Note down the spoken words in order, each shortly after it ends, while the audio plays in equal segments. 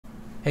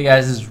Hey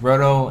guys, this is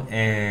Rodo,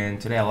 and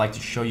today I'd like to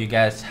show you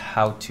guys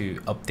how to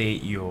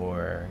update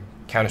your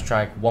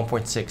Counter-Strike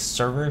 1.6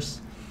 servers.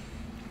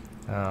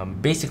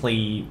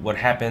 Basically, what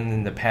happened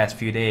in the past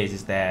few days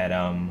is that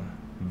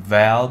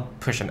Valve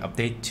pushed an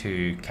update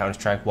to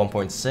Counter-Strike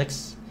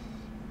 1.6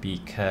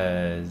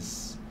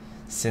 because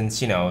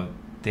since,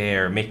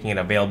 they're making it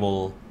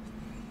available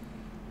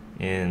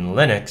in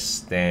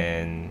Linux,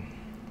 then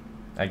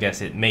I guess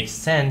it makes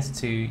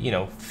sense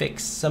to,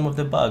 fix some of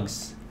the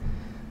bugs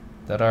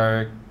that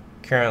are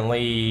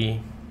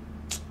currently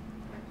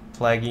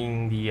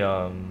plaguing the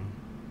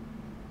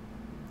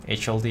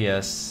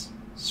HLDS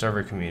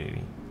server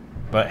community.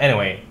 But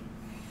anyway,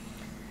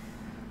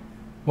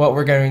 what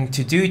we're going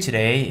to do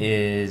today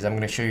is I'm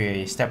going to show you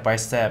a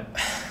step-by-step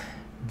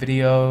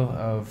video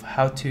of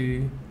how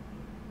to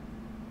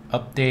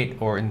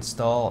update or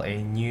install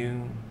a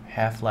new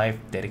Half-Life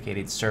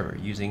dedicated server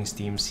using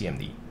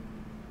steamcmd.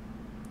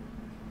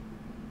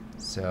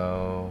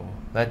 So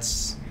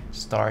let's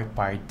start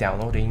by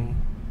downloading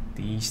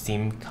the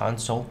Steam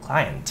console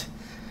client.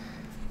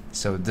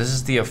 So this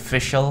is the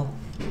official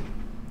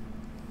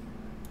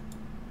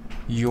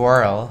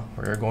URL.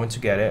 We're going to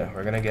get it.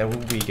 We're gonna get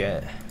what we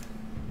get.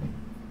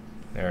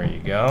 There you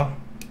go.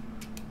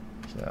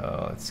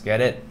 So let's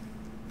get it.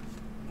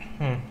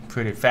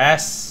 Pretty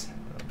fast.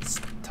 Let's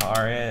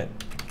tar it.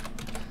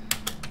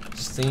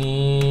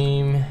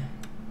 Steam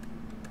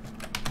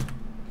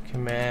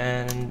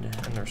command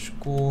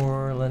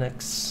underscore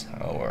Linux.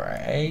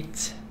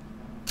 Alright.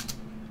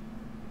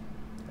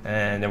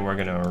 And then we're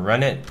gonna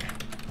run it.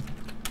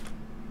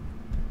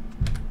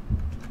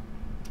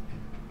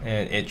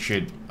 And it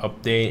should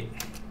update.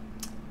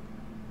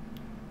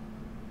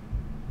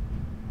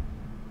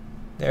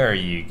 There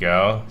you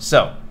go.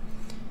 So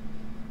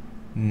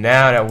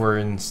now that we're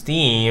in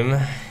Steam,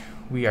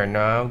 we are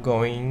now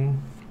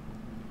going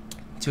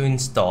to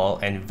install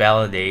and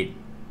validate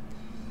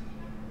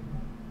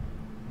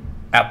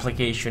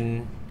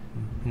application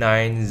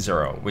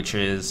 9.0, which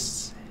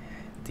is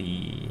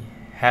the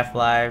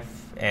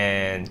Half-Life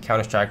and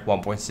Counter-Strike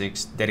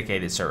 1.6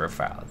 dedicated server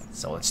file.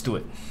 So let's do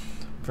it.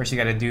 First you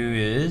gotta do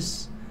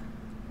is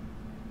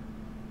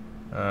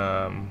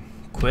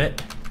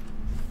quit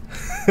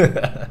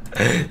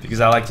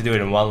because I like to do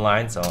it in one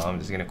line, so I'm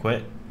just gonna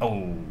quit.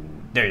 Oh,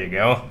 there you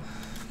go.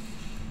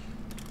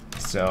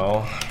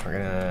 So we're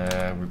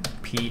gonna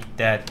repeat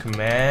that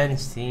command,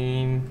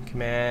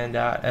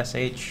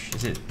 steamcmd.sh.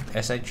 Is it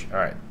sh? All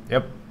right.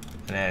 Yep.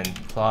 And then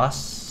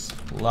plus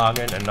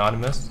login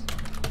anonymous.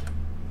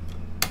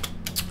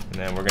 And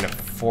then we're gonna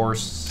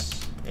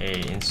force a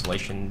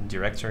installation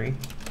directory.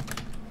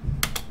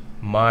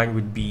 Mine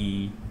would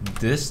be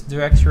this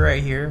directory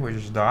right here, which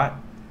is dot.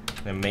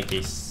 Then make a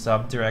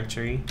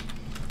subdirectory,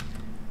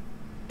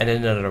 and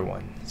then another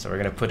one. So we're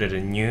gonna put it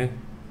in new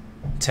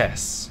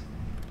tests.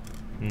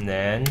 And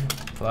then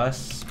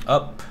plus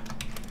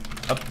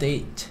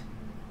update,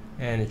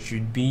 and it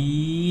should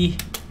be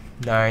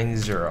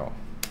 9.0,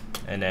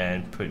 and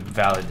then put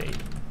validate,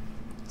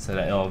 so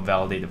that it'll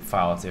validate the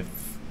files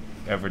if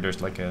ever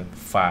there's like a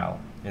file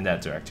in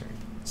that directory.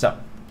 So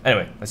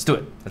anyway, let's do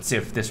it. Let's see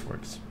if this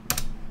works.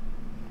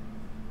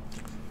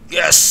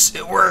 Yes,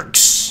 it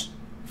works.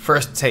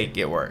 First take,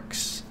 it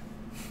works.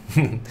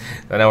 So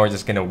now we're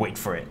just gonna wait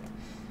for it.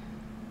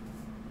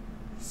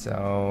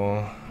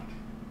 So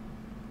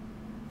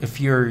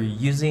if you're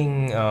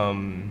using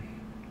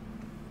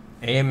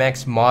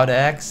AMX Mod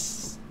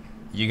X,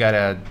 you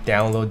gotta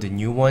download the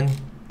new one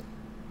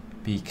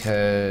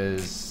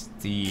because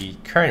the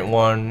current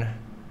one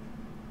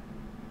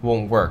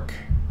won't work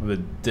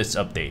with this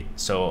update.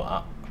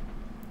 So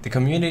the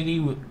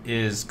community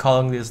is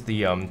calling this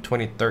the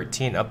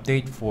 2013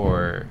 update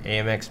for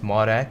AMX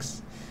Mod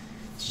X.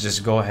 So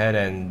just go ahead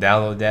and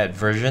download that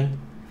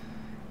version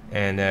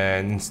and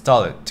then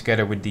install it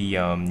together with the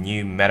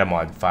new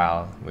metamod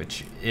file,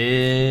 which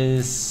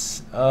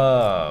is,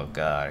 oh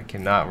god, I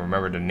cannot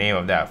remember the name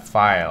of that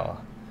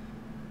file.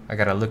 I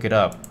gotta look it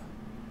up.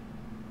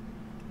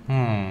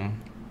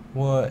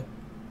 What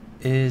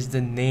is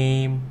the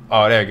name?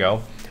 Oh, there you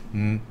go.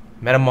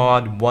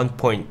 Metamod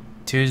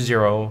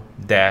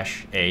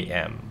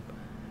 1.20-AM.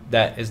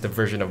 That is the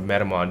version of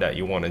metamod that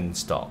you want to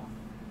install.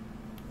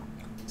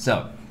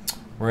 So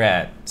we're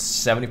at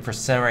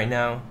 70% right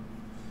now.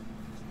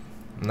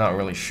 I'm not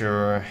really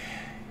sure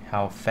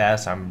how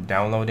fast I'm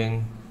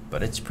downloading,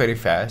 but it's pretty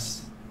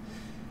fast.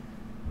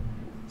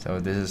 So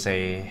this is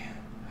a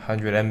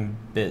 100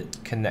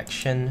 Mbit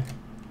connection,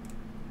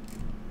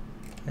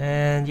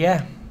 and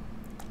yeah,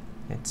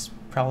 it's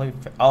probably,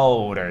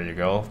 oh, there you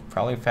go,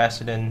 probably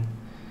faster than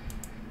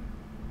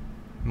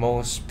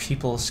most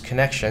people's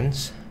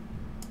connections.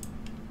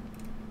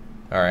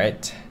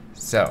 Alright,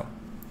 so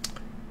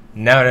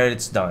now that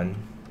it's done,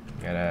 I'm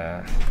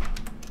gonna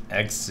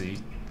exit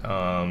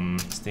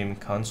Steam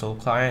console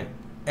client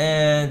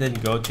and then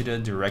go to the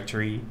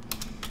directory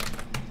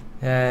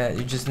that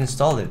you just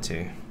installed it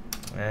to,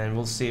 and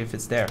we'll see if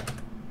it's there.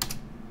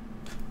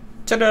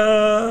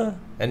 Ta-da!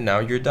 And now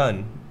you're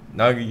done.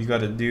 Now you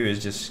gotta do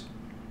is just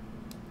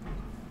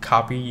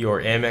copy your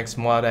AMX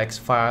modx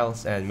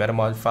files and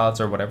metamod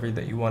files or whatever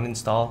that you want to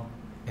install,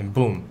 and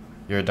boom,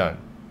 you're done.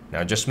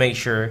 Now just make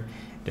sure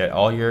that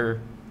all your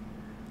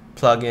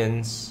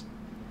plugins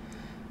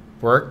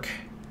work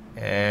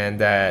and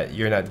that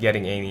you're not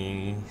getting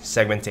any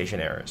segmentation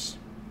errors.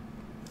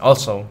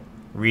 Also,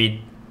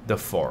 read the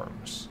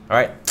forums. All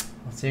right,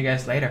 I'll see you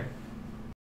guys later.